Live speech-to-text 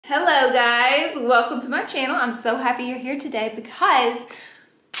Hello guys, welcome to my channel. I'm so happy you're here today because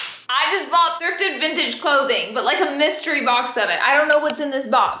I just bought thrifted vintage clothing, but like a mystery box of it. I don't know what's in this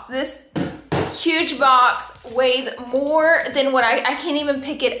box. This huge box weighs more than what I can't even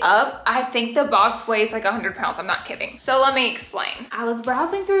pick it up. I think the box weighs like 100 pounds, I'm not kidding. So let me explain. I was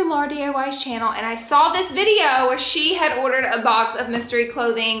browsing through Laura DIY's channel and I saw this video where she had ordered a box of mystery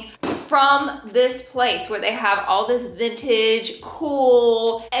clothing from this place where they have all this vintage,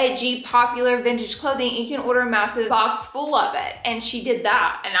 cool, edgy, popular vintage clothing. You can order a massive box full of it. And she did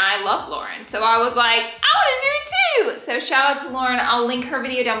that. And I love Lauren. So I was like, I want to do it too. So shout out to Lauren. I'll link her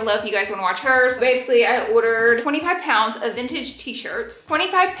video down below if you guys want to watch hers. Basically, I ordered 25 pounds of vintage t-shirts,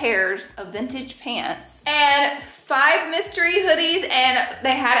 25 pairs of vintage pants, and 5 mystery hoodies, and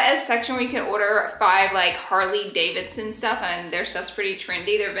they had a section where you can order 5 like Harley Davidson stuff, and their stuff's pretty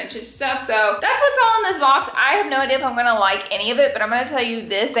trendy, their vintage stuff. So that's what's all in this box. I have no idea if I'm gonna like any of it, but I'm gonna tell you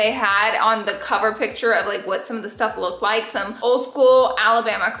this. They had on the cover picture of like what some of the stuff looked like, some old school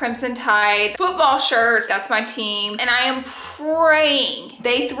Alabama Crimson Tide football shirts. That's my team. And I am praying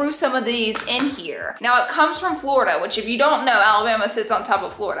they threw some of these in here. Now it comes from Florida, which if you don't know, Alabama sits on top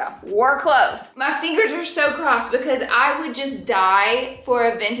of Florida. We're close. My fingers are so crossed because I would just die for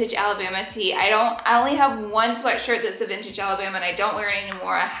a vintage Alabama tee. I only have one sweatshirt that's a vintage Alabama and I don't wear it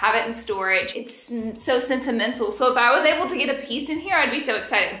anymore. I have it in storage. It's so sentimental. So if I was able to get a piece in here, I'd be so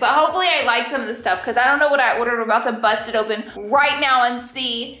excited. But hopefully I like some of the stuff because I don't know what I ordered. I'm about to bust it open right now and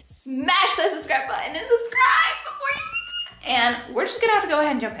see. Smash the subscribe button and subscribe before you do that. And we're just gonna have to go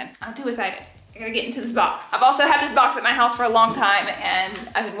ahead and jump in. I'm too excited. I gotta get into this box. I've also had this box at my house for a long time and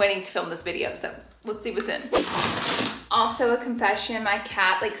I've been waiting to film this video, so let's see what's in. Also a confession, my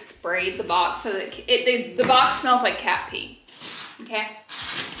cat like sprayed the box so that the box smells like cat pee, okay?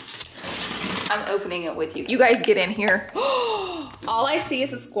 I'm opening it with you. You guys get in here. All I see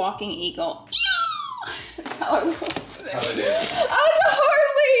is a squawking eagle. Oh, it's a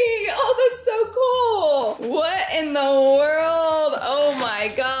Harley! Oh, that's so cool! What in the world? Oh my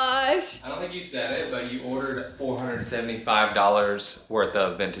gosh. I don't think you said it, but you ordered $475 worth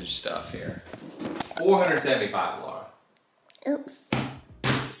of vintage stuff here. $475, Laura. Oops.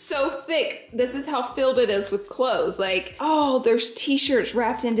 So thick. This is how filled it is with clothes. Like, oh, there's t-shirts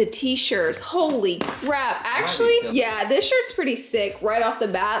wrapped into t-shirts. Holy crap. Actually, yeah, this shirt's pretty sick right off the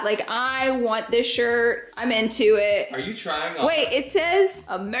bat. Like, I want this shirt. I'm into it. Are you trying on? Wait, it says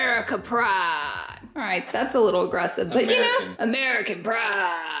America Pride. All right, that's a little aggressive, but you know, American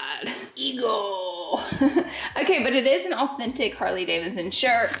Pride. Eagle. Okay, but it is an authentic Harley Davidson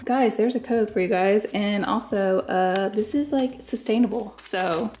shirt. Guys, there's a code for you guys. And also, this is like sustainable.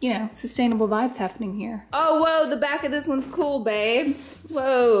 So, you know, sustainable vibes happening here. Oh, whoa, the back of this one's cool, babe.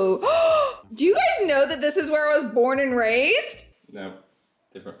 Whoa. Do you guys know that this is where I was born and raised? No,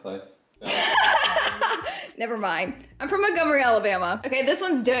 different place. No. Never mind. I'm from Montgomery, Alabama. Okay, this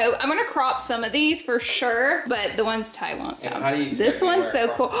one's dope. I'm gonna crop some of these for sure, but the ones Ty wants. This one's so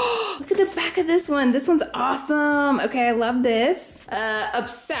cool. Look at the back of this one. This one's awesome. Okay, I love this.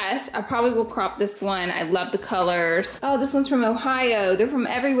 Obsessed. I probably will crop this one. I love the colors. Oh, this one's from Ohio. They're from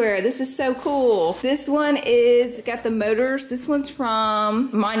everywhere. This is so cool. This one is got the motors. This one's from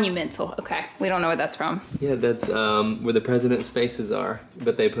Monumental. Okay, we don't know what that's from. Yeah, that's where the president's faces are,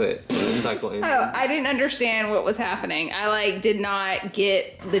 but they put motorcycle engines. Oh, I didn't understand what was happening. I like did not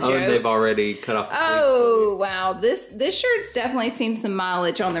get the joke. Oh, they've already cut off the Oh, wow. This shirt's definitely seen some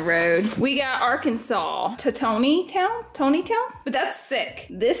mileage on the road. We got Arkansas to Tony Town? But that's sick.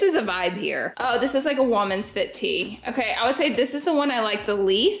 This is a vibe here. Oh, this is like a woman's fit tee. Okay, I would say this is the one I like the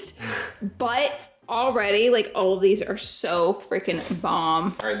least, but already, like, all of these are so freaking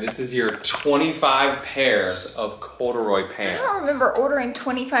bomb. All right, this is your 25 pairs of corduroy pants. I don't remember ordering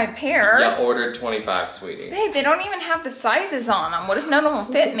 25 pairs. Yeah, ordered 25, sweetie. Babe, they don't even have the sizes on them. What if none of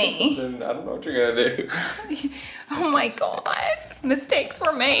them fit me? Then I don't know what you're gonna do. Oh my God. Mistakes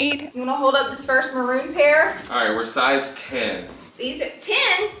were made. You wanna hold up this first maroon pair? All right, we're size 10. These are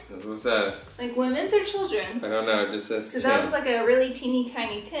 10? That's what it says. Like women's or children's? I don't know, it just says 10. Because that's like a really teeny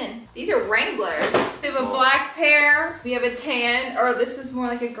tiny 10. These are Wranglers. We have a black pair. We have a tan, or this is more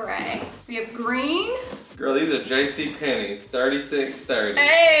like a gray. We have green. Girl, these are J.C. Penney's, 36.30.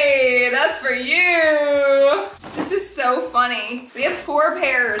 Hey, that's for you. This is so funny. We have 4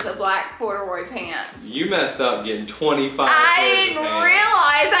 pairs of black corduroy pants. You messed up getting 25 I didn't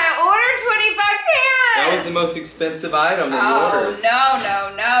realize I ordered 25 pants. That was the most expensive item that you ordered.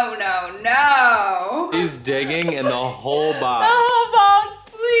 No. He's digging in the whole box. The whole box,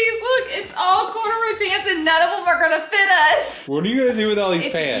 please. Look, it's all corduroy pants and none of them are gonna fit us. What are you gonna do with all these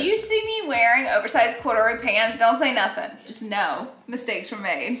pants? If you see me wearing oversized corduroy pants, don't say nothing. Just know mistakes were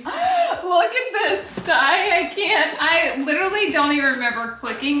made. Look at this tie. I can't. I literally don't even remember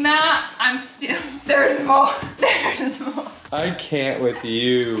clicking that. I'm still. There's more. There's more. I can't with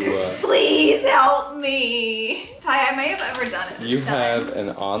you. Please help me. Ty, I may have overdone it this You time. have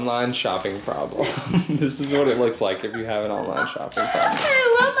an online shopping problem. This is what it looks like if you have an online shopping problem.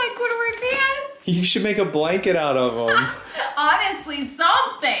 I love my corduroy pants. You should make a blanket out of them. Honestly,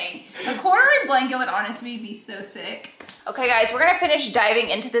 something. A corduroy blanket would honestly be so sick. Okay guys, we're gonna finish diving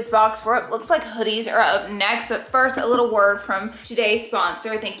into this box where it looks like hoodies are up next, but first a little word from today's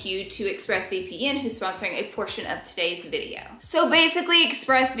sponsor. Thank you to ExpressVPN who's sponsoring a portion of today's video. So basically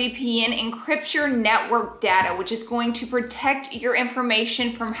ExpressVPN encrypts your network data, which is going to protect your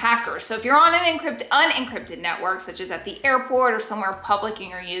information from hackers. So if you're on an unencrypted network, such as at the airport or somewhere public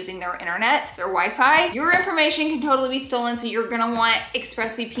and you're using their internet, their Wi-Fi, your information can totally be stolen. So you're gonna want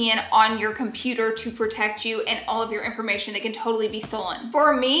ExpressVPN on your computer to protect you and all of your information that can totally be stolen.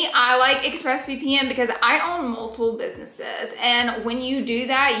 For me, I like ExpressVPN because I own multiple businesses. And when you do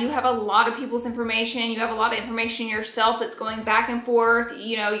that, you have a lot of people's information. You have a lot of information yourself that's going back and forth.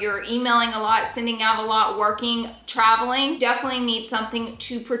 You know, you're emailing a lot, sending out a lot, working, traveling. Definitely need something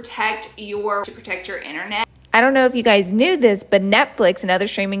to protect your internet. I don't know if you guys knew this, but Netflix and other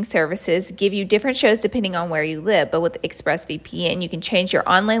streaming services give you different shows depending on where you live. But with ExpressVPN, you can change your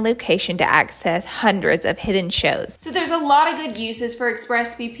online location to access hundreds of hidden shows. So there's a lot of good uses for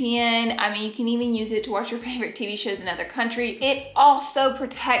ExpressVPN. I mean, you can even use it to watch your favorite TV shows in other countries. It also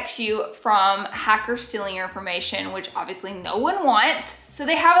protects you from hackers stealing your information, which obviously no one wants. So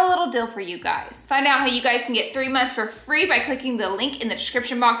they have a little deal for you guys. Find out how you guys can get 3 months for free by clicking the link in the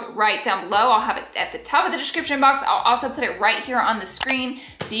description box right down below. I'll have it at the top of the description box. I'll also put it right here on the screen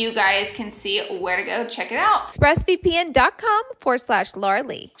so you guys can see where to go check it out.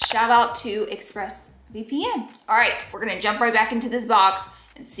 ExpressVPN.com/Larlarlee. Shout out to ExpressVPN. All right, we're gonna jump right back into this box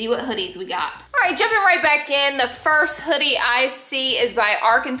and see what hoodies we got. All right, jumping right back in. The first hoodie I see is by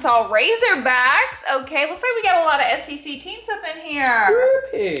Arkansas Razorbacks. Okay, looks like we got a lot of SEC teams up in here.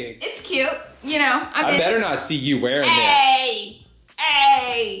 Perfect. It's cute, you know. I better not see you wearing this.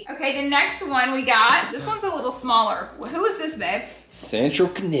 Hey! Okay, the next one we got, this one's a little smaller. Who is this, babe? Central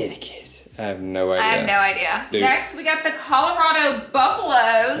Connecticut. I have no idea. I have no idea. Dude. Next, we got the Colorado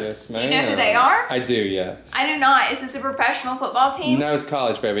Buffaloes. Yes, do you know who they are? I do, yes. I do not. Is this a professional football team? No, it's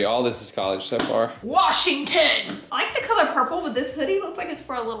college, baby. All this is college so far. Washington. I like the color purple with this hoodie. Looks like it's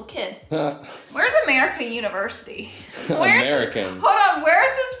for a little kid. Where's America University? American. Hold on, where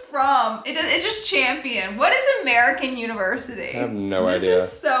is this from? It's just Champion. What is American University? I have no idea.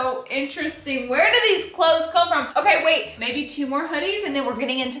 This is so interesting. Where do these clothes come from? Okay, wait, maybe 2 more hoodies and then we're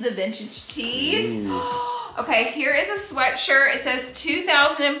getting into the vintage tees. Okay, here is a sweatshirt. It says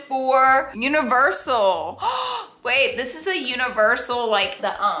 2004 Universal. Wait, this is a Universal, like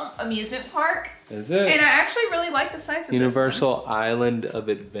the amusement park. Is it? And I actually really like the size of Universal this one. Island of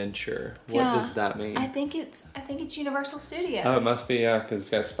Adventure. What does that mean? I think it's Universal Studios. Oh, it must be, yeah, because it's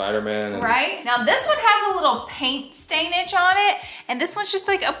got Spider-Man. Right? Now this one has a little paint stainage on it, and this one's just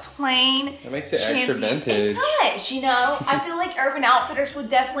like a plain That makes it extra vintage. It does, you know? I feel like Urban Outfitters would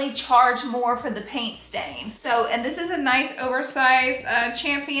definitely charge more for the paint stain. So, and this is a nice oversized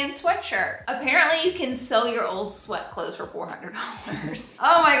Champion sweatshirt. Apparently you can sell your old sweat clothes for $400.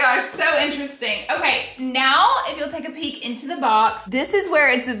 Oh my gosh, so interesting. Okay, now if you'll take a peek into the box, this is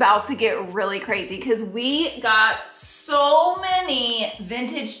where it's about to get really crazy because we got so many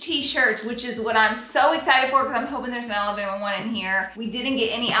vintage t-shirts, which is what I'm so excited for because I'm hoping there's an Alabama one in here. We didn't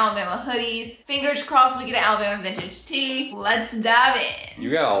get any Alabama hoodies. Fingers crossed we get an Alabama vintage tee. Let's dive in. You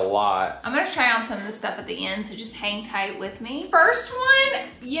got a lot. I'm gonna try on some of the stuff at the end, so just hang tight with me. First one,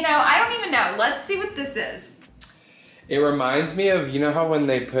 you know, I don't even know. Let's see what this is. It reminds me of, you know how when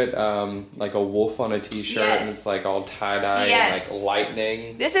they put like a wolf on a t-shirt Yes. and it's like all tie-dye Yes. and like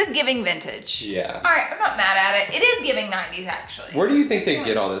lightning? This is giving vintage. Yeah. All right, I'm not mad at it. It is giving 90s actually. Where do you think they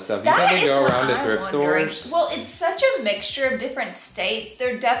get all this stuff? You That think they is go what around to I'm thrift wondering. stores? Well, it's such a mixture of different states.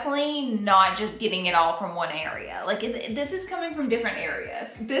 They're definitely not just getting it all from one area. Like this is coming from different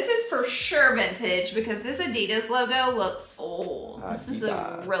areas. This is for sure vintage because this Adidas logo looks old. This is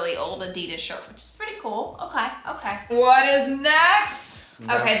a really old Adidas shirt, which is pretty cool. Okay, okay. What is next?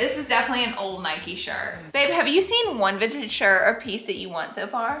 No. Okay, this is definitely an old Nike shirt. Babe, have you seen one vintage shirt or piece that you want so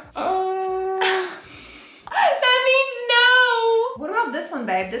far? That means no. What about this one,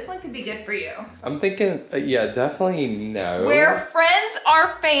 babe? This one could be good for you. I'm thinking, yeah, definitely no. Where friends are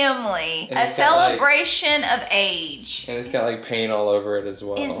family. And A it's got, celebration of age. And it's got like paint all over it as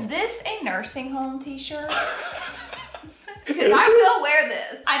well. Is this a nursing home t-shirt? Because I will wear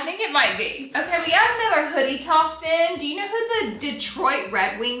this. I think it might be. Okay, we got another hoodie tossed in. Do you know who the Detroit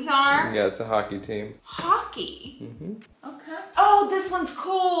Red Wings are? Yeah, it's a hockey team. Hockey? Mm-hmm. Okay. Oh, this one's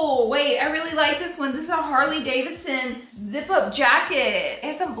cool. Wait, I really like this one. This is a Harley Davidson zip-up jacket. It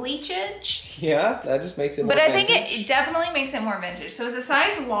has some bleachage. Yeah, that just makes it more But I vintage. think it definitely makes it more vintage. So it's a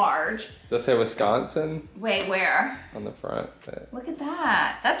size large. Does it say Wisconsin? Wait, where? On the front. But Look at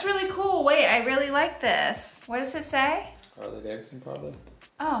that. That's really cool. Wait, I really like this. What does it say? Harley Davidson probably.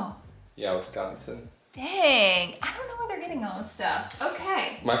 Oh. Yeah, Wisconsin. Dang. I don't know where they're getting all this stuff.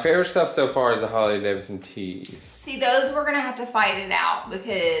 Okay. My favorite stuff so far is the Harley Davidson tees. See, those we're going to have to fight it out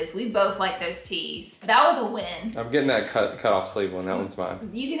because we both like those tees. That was a win. I'm getting that cut off sleeve one. That one's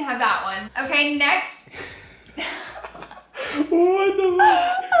mine. You can have that one. Okay, next. What the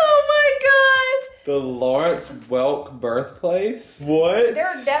fuck? Oh my god. The Lawrence Welk birthplace? What?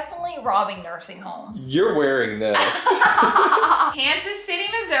 They're definitely robbing nursing homes. You're wearing this. Kansas City,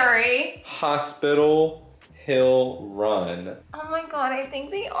 Missouri. Hospital Hill Run. Oh my god, I think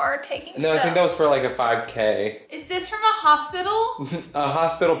they are taking No, stuff. I think that was for like a 5K. Is this from a hospital? A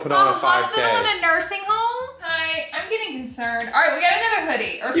hospital put on a 5K. hospital and a nursing home? Hi, I'm getting concerned. All right, we got another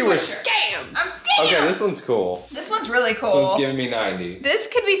hoodie or You were sweatshirt. scammed. I'm scammed. Okay, this one's cool. This one's really This cool. one's giving me 90. This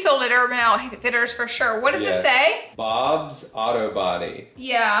could be sold at Urban Outfitters for sure. What does it Yes. say? Bob's Auto Body.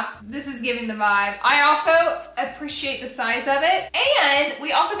 Yeah, this is giving the vibe. I also appreciate the size of it. And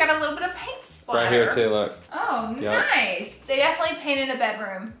we also got a little bit of paint splatter. Right here too, look. Oh, Yep. nice. They definitely painted a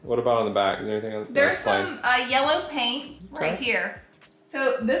bedroom. What about on the back? Is there anything on the There's back? some yellow paint right Okay. here.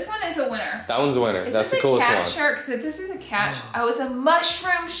 So this one is a winner. That one's a winner. Is That's this the coolest a cat one. shirt? Because if this is a cat, oh, it's a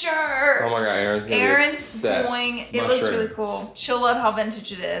mushroom shirt. Oh my god, Aaron's gonna be Aaron's obsessed. going. It looks really Mushrooms. cool. She'll love how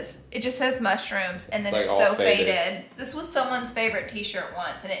vintage it is. It just says mushrooms, and then It's it's like so all faded. faded. This was someone's favorite T-shirt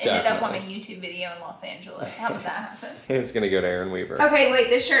once, and it ended up on a Definitely. YouTube video in Los Angeles. How did that happen? It's gonna go to Aaron Weaver. Okay, wait.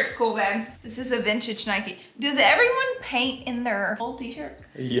 This shirt's cool, babe. This is a vintage Nike. Does everyone paint in their old T-shirts?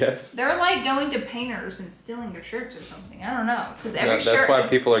 Yes. They're like going to painters and stealing their shirts or something. I don't know. Because every That's shirt why is...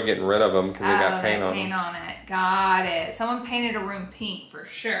 people are getting rid of them because they got paint on them. on it. Got it. Someone painted a room pink for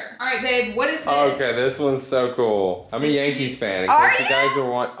sure. All right, babe. What is this? Okay, this one's so cool. I'm a This Yankees is- fan. In Are case you guys are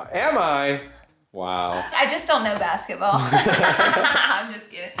want. Am I? Wow. I just don't know basketball. I'm just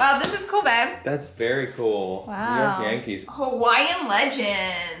kidding. Wow, this is cool, babe. That's very cool. Wow. New York Yankees. Hawaiian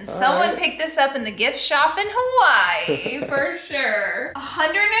Legends. All Someone right. picked this up in the gift shop in Hawaii for sure.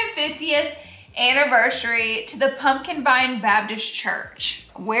 150th anniversary to the Pumpkin Vine Baptist Church.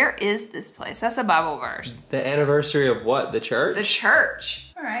 Where is this place? That's a Bible verse. The anniversary of what? The church? The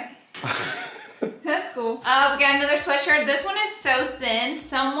church. All right. That's cool. We got another sweatshirt. This one is so thin.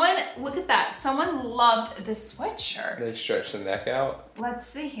 Someone, look at that. Someone loved this They sweatshirt. stretch the neck out. Let's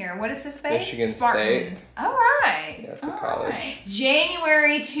see here. What is this, babe? Michigan Spartans. All right. Yeah, it's a All college. right.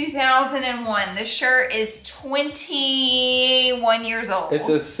 January 2001. This shirt is 21 years old. It's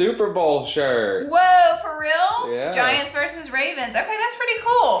a Super Bowl shirt. Whoa, for real? Yeah. Giants versus Ravens. Okay, that's pretty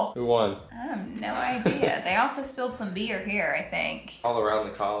cool. Who won? I have no idea. They also spilled some beer here, I think. All around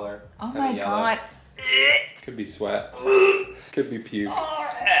the collar. Oh Kinda my yellow. god. Could be sweat. Could be puke.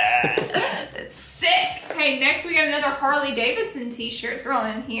 That's sick. Okay, next we got another Harley Davidson t-shirt thrown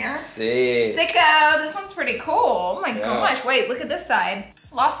in here. Sick. Sicko. This one's pretty cool. Oh my Yeah. gosh. Wait, look at this side.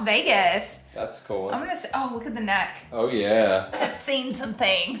 Las Vegas. That's cool. I'm gonna say, oh, look at the neck. Oh yeah. This has seen some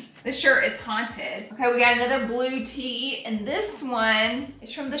things. This shirt is haunted. Okay, we got another blue tee, and this one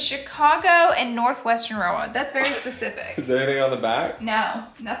is from the Chicago and Northwestern Railroad. That's very specific. Is there anything on the back? No,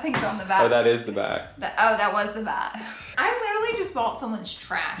 nothing's on the back. Oh, that is the back. That was the back. I literally just bought someone's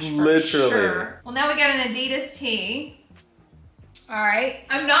trash. For Literally. Sure. Well, now we got an Adidas tee. All right.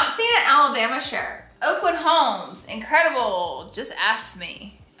 I'm not seeing an Alabama shirt. Oakwood Homes, incredible. Just ask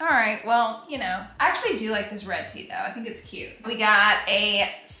me. All right, well, you know, I actually do like this red tee though. I think it's cute. We got a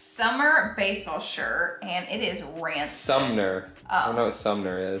summer baseball shirt and it is rancid. Sumner. I don't know Oh, what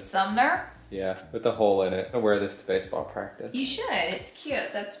Sumner is. Sumner? Yeah, with the hole in it. I wear this to baseball practice. You should, it's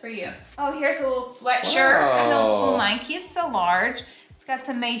cute, that's for you. Oh, here's a little sweatshirt. I know it's a little Wow. Nike, it's so large. It's got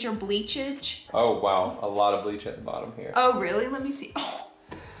some major bleachage. Oh wow, a lot of bleach at the bottom here. Oh, really? Let me see. Oh,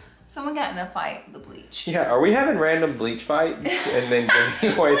 someone got in a fight with the bleach. Yeah, are we having random bleach fights and then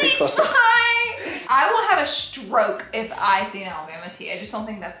giving away the Bleach clothes? fight! I will have a stroke if I see an Alabama tee. I just don't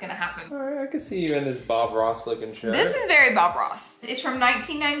think that's gonna happen. Alright, I can see you in this Bob Ross looking shirt. This is very Bob Ross. It's from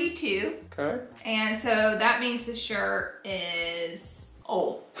 1992. Okay. And so that means the shirt is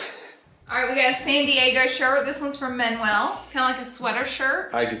Oh. All right, we got a San Diego shirt. This one's from Manuel. Kind of like a sweater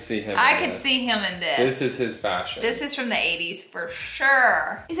shirt. I could see him. I could see him in this. This is his fashion. This is from the 80s for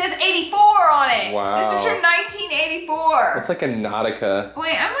sure. It says 84 on it. Wow. This was from 1984. It's like a Nautica.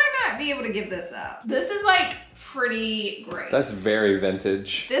 Wait, I might not be able to give this up. This is like pretty great. That's very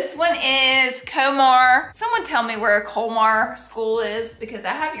vintage. This one is Comar. Someone tell me where a Colmar school is because I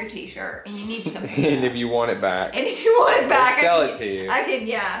have your t-shirt and you need to come And if you want it back. And if you want it back, I'll sell it to you. I can,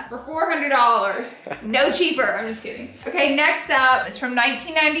 yeah, for $400. No cheaper, I'm just kidding. Okay, next up, it's from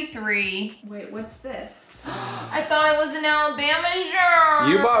 1993. Wait, what's this? I thought it was an Alabama shirt.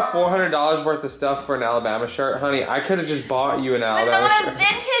 You bought $400 worth of stuff for an Alabama shirt? Honey, I could have just bought you an Alabama But not shirt. a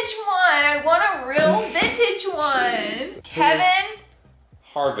vintage one. I want a real vintage one. Kevin.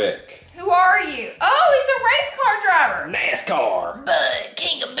 Harvick. Who are you? Oh, he's a race car driver. NASCAR. Bud,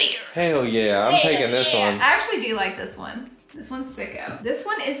 king of beers. Hell yeah, I'm taking this one. I actually do like this one. This one's sicko. This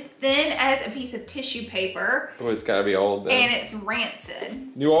one is thin as a piece of tissue paper. Oh, it's gotta be old then. And it's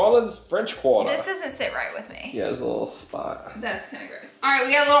rancid. New Orleans French Quarter. This doesn't sit right with me. Yeah, there's a little spot. That's kind of gross. All right,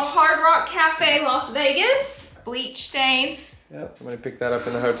 we got a little Hard Rock Cafe, Las Vegas. Bleach stains. Yep, somebody picked that up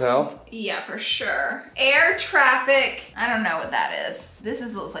in the hotel. Yeah, for sure. Air traffic. I don't know what that is. This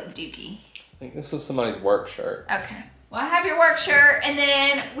looks like Dookie. I think this was somebody's work shirt. Okay. Well, I have your work shirt, and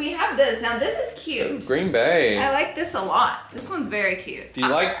then we have this. Now, this is cute. Green Bay. I like this a lot. This one's very cute. Do you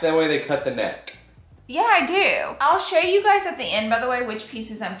like the way they cut the neck? Yeah, I do. I'll show you guys at the end, by the way, which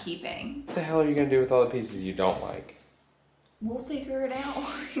pieces I'm keeping. What the hell are you gonna do with all the pieces you don't like? We'll figure it out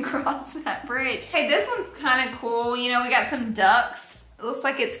when we cross that bridge. Hey, this one's kind of cool. You know, we got some ducks. It looks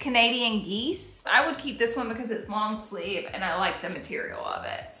like it's Canadian geese. I would keep this one because it's long sleeve and I like the material of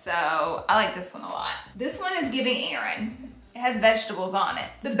it. So I like this one a lot. This one is giving Aaron. It has vegetables on it.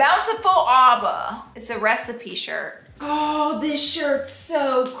 The Bountiful Abba. It's a recipe shirt. Oh, this shirt's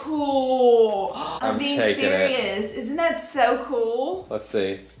so cool. I'm being serious. Isn't that so cool? Let's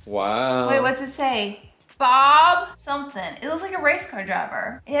see. Wow. Wait, what's it say? Bob something. It looks like a race car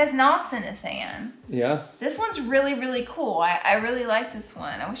driver. It has NOS in his hand. Yeah. This one's really, really cool. I really like this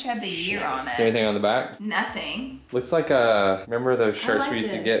one. I wish I had the year on it. Is there anything on the back? Nothing. Looks like remember those shirts like we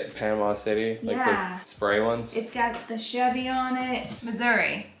used to this. get in Panama City? Like Yeah. the spray ones? It's got the Chevy on it.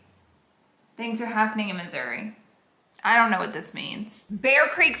 Missouri. Things are happening in Missouri. I don't know what this means. Bear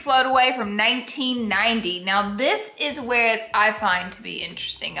Creek Floataway from 1990. Now this is where I find to be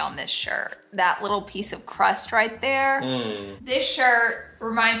interesting on this shirt. That little piece of crust right there. This shirt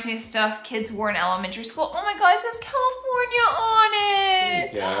reminds me of stuff kids wore in elementary school. Oh my God, it says California on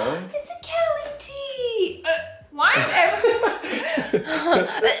it. There you go. It's a Cali tee. Why is everyone...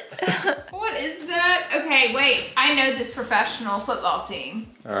 What is that? Okay, wait. I know this professional football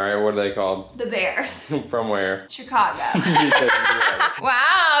team. All right, what are they called? The Bears. From where? Chicago.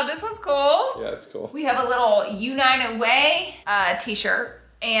 Wow, this one's cool. Yeah, it's cool. We have a little United Way t-shirt,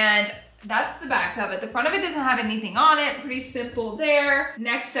 and that's the back of it. The front of it doesn't have anything on it. Pretty simple there.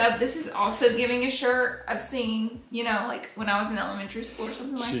 Next up, this is also giving a shirt I've seen, you know, like when I was in elementary school or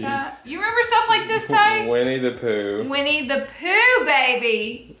something like that. You remember stuff like this, Ty? Winnie the Pooh. Winnie the Pooh,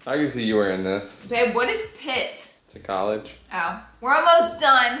 baby. I can see you wearing this. Babe, what is Pitt? It's a college. Oh, we're almost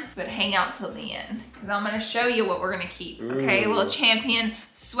done, but hang out till the end because I'm gonna show you what we're gonna keep. Okay, a little Champion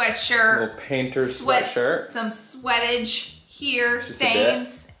sweatshirt. A little painter sweatshirt. Some sweatage here, Just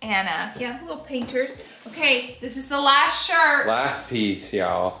stains, and yeah, little painters. Okay, this is the last shirt. Last piece,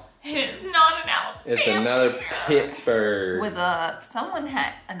 y'all. It's not an Alabama. It's another shirt. Pittsburgh. With someone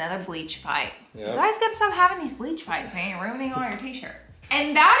had another bleach fight. Yep. You guys gotta stop having these bleach fights, man. You're ruining all your t-shirts.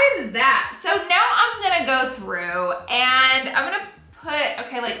 And that is that. So now I'm gonna go through and I'm gonna put,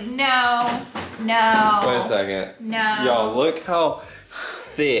 okay, like no. Wait a second. No. Y'all, look how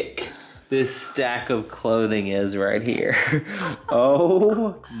thick this stack of clothing is right here.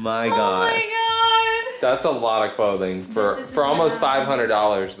 Oh my God. Oh my God. That's a lot of clothing for almost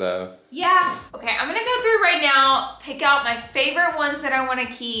 $500 though. Yeah. Okay, I'm gonna go through right now, pick out my favorite ones that I wanna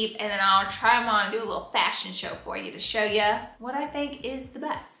keep, and then I'll try them on and do a little fashion show for you to show you what I think is the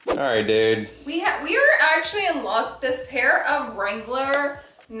best. All right, dude. We were actually in luck. This pair of Wrangler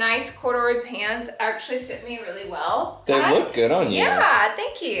nice corduroy pants actually fit me really well. They look good on you. Yeah,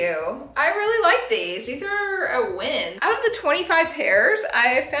 thank you. I really like these. These are a win. Out of the 25 pairs,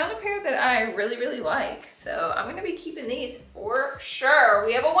 I found a pair that I really, really like. So I'm gonna be keeping these for sure.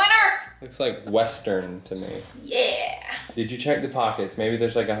 We have a winner. Looks like Western to me. Yeah. Did you check the pockets? Maybe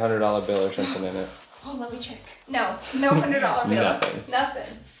there's like a $100 bill or something in it. Oh, let me check. No $100 bill.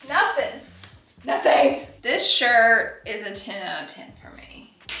 Nothing. Nothing. This shirt is a 10 out of 10 for me.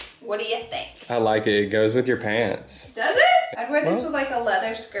 What do you think? I like it. It goes with your pants. Does it? I'd wear this with like a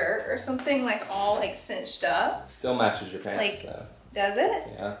leather skirt or something like all like cinched up. Still matches your pants Like, though. does it?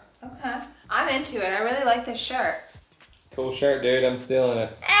 Yeah. Okay. I'm into it. I really like this shirt. Cool shirt, dude. I'm stealing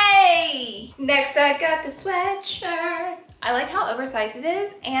it. Hey! Next I got the sweatshirt. I like how oversized it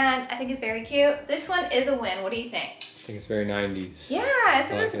is and I think it's very cute. This one is a win. What do you think? I think it's very 90s. Yeah,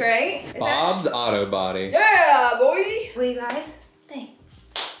 isn't this great? Is Bob's Auto Body. Yeah, boy! What do you guys think?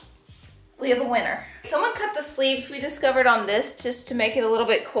 We have a winner. Someone cut the sleeves we discovered on this just to make it a little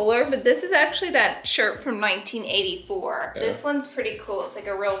bit cooler, but this is actually that shirt from 1984. Yeah. This one's pretty cool. It's like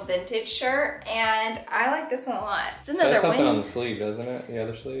a real vintage shirt, and I like this one a lot. It's another Says something win. on the sleeve, doesn't it? The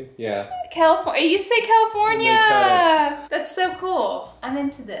other sleeve? Yeah. California. You say California. That's so cool. I'm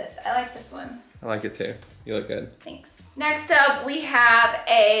into this. I like this one. I like it too. You look good. Thanks. Next up, we have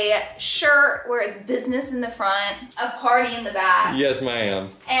a shirt where it's business in the front, a party in the back. Yes, ma'am.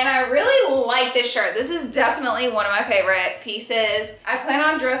 And I really like this shirt. This is definitely one of my favorite pieces. I plan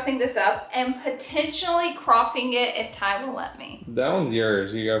on dressing this up and potentially cropping it if Ty will let me. That one's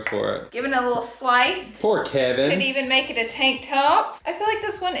yours. You go for it. Giving it a little slice. Poor Kevin. Could even make it a tank top. I feel like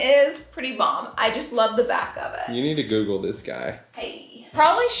this one is pretty bomb. I just love the back of it. You need to Google this guy. Hey.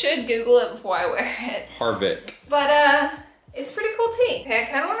 Probably should Google it before I wear it. Harvick. But it's pretty cool tee. Okay, I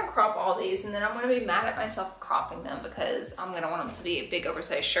kind of want to crop all these and then I'm going to be mad at myself for cropping them because I'm going to want them to be big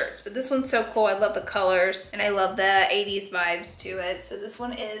oversized shirts. But this one's so cool. I love the colors and I love the 80s vibes to it. So this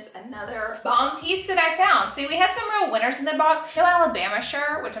one is another bomb piece that I found. See, we had some real winners in the box. No Alabama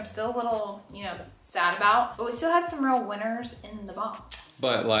shirt, which I'm still a little, you know, sad about. But we still had some real winners in the box.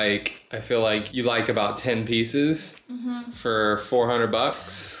 But like, I feel like you like about 10 pieces for 400 bucks,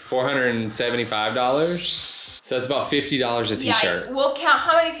 $475. So that's about $50 a t-shirt. Yeah, we'll count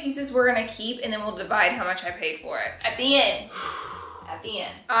how many pieces we're gonna keep and then we'll divide how much I paid for it. At the end. At the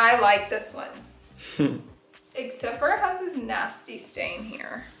end. I like this one. Except for it has this nasty stain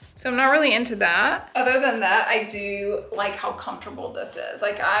here. So I'm not really into that. Other than that, I do like how comfortable this is.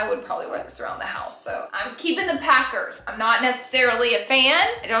 Like I would probably wear this around the house. So I'm keeping the Packers. I'm not necessarily a fan.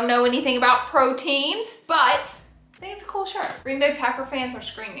 I don't know anything about pro teams, but I think it's a cool shirt. Green Bay Packer fans are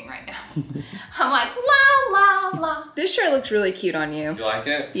screaming right now. I'm like, la, la, la. This shirt looks really cute on you. You like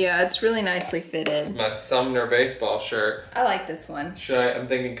it? Yeah, it's really nicely fitted. It's my Sumner baseball shirt. I like this one. I'm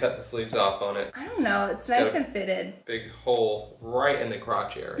thinking cut the sleeves off on it. I don't know, it's nice and fitted. Big hole right in the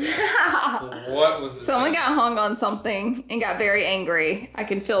crotch area. What was this? Someone got hung on something and got very angry. I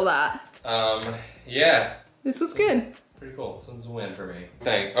can feel that. Yeah. This was good. Pretty cool. This one's a win for me.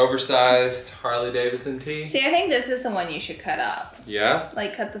 Oversized Harley Davidson tee. See, I think this is the one you should cut up. Yeah?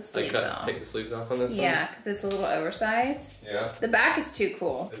 Like cut the sleeves off. Take the sleeves off on this one? Yeah, because it's a little oversized. Yeah. The back is too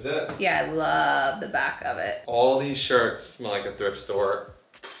cool. Is it? Yeah, I love the back of it. All these shirts smell like a thrift store.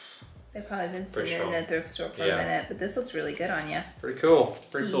 They've probably been sitting in a thrift store for a minute, but this looks really good on you. Pretty cool.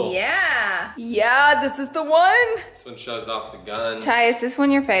 Pretty cool. Yeah. Yeah, this is the one. This one shows off the guns. Ty, is this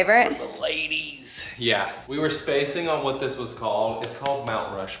one your favorite? For the ladies. Yeah. We were spacing on what this was called. It's called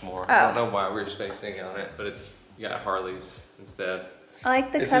Mount Rushmore. I don't know why we were spacing on it, but it's got Harleys instead. I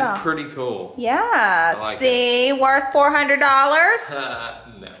like the This cutoff. is pretty cool. Yeah. Like See, worth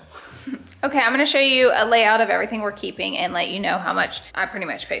 $400? No. Okay, I'm gonna show you a layout of everything we're keeping and let you know how much I pretty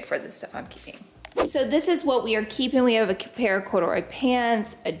much paid for this stuff I'm keeping. So this is what we are keeping. We have a pair of corduroy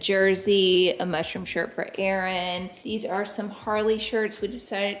pants, a jersey, a mushroom shirt for Aaron. These are some Harley shirts we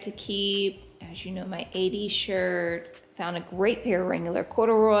decided to keep. As you know, my 80s shirt. Found a great pair of regular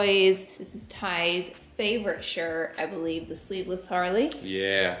corduroys. This is Ty's favorite shirt, I believe, the sleeveless Harley.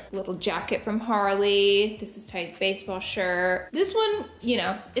 Yeah. Little jacket from Harley. This is Ty's baseball shirt. This one, you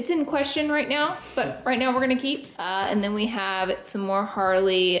know, it's in question right now, but right now we're gonna keep. And then we have some more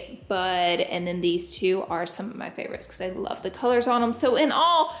Harley Bud, and then these two are some of my favorites because I love the colors on them. So in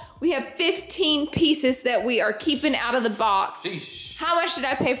all, we have 15 pieces that we are keeping out of the box. Sheesh. How much did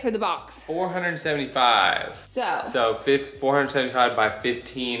I pay for the box? $475. So 475 by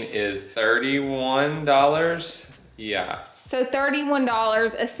 15 is $31. Yeah. So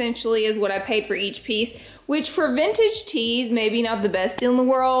 $31 essentially is what I paid for each piece, which for vintage tees, maybe not the best deal in the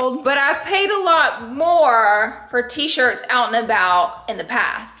world, but I paid a lot more for t-shirts out and about in the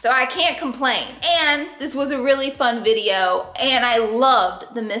past, so I can't complain. And this was a really fun video, and I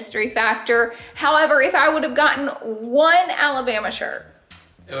loved the mystery factor. However, if I would have gotten one Alabama shirt,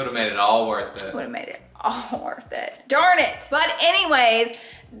 it would have made it all worth it. Would have made it all worth it. Darn it. But anyways,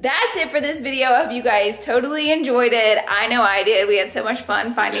 That's it for this video. I hope you guys totally enjoyed it. I know I did. We had so much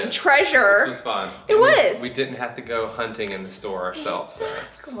fun finding treasure. This was fun. It was. We didn't have to go hunting in the store ourselves.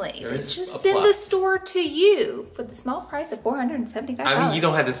 Exactly. They just send the store to you for the small price of $475. I mean, you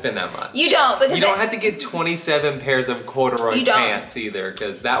don't have to spend that much. You don't. Because you don't have to get 27 pairs of corduroy pants either,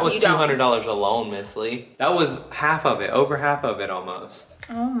 because that was $200 alone, Miss Lee. That was half of it, over half of it almost.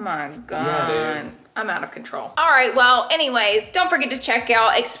 Oh my God. Yeah, dude. I'm out of control. All right, well, anyways, don't forget to check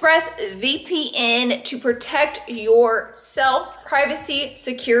out ExpressVPN to protect yourself, privacy,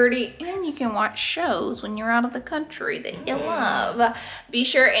 security, and you can watch shows when you're out of the country that you love. Be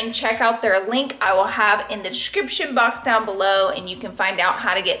sure and check out their link I will have in the description box down below, and you can find out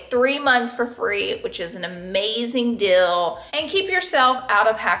how to get 3 months for free, which is an amazing deal, and keep yourself out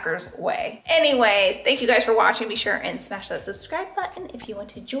of hackers' way. Anyways, thank you guys for watching. Be sure and smash that subscribe button if you want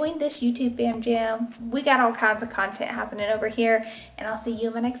to join this YouTube fam jam. We got all kinds of content happening over here, and I'll see you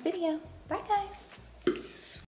in my next video. Bye, guys.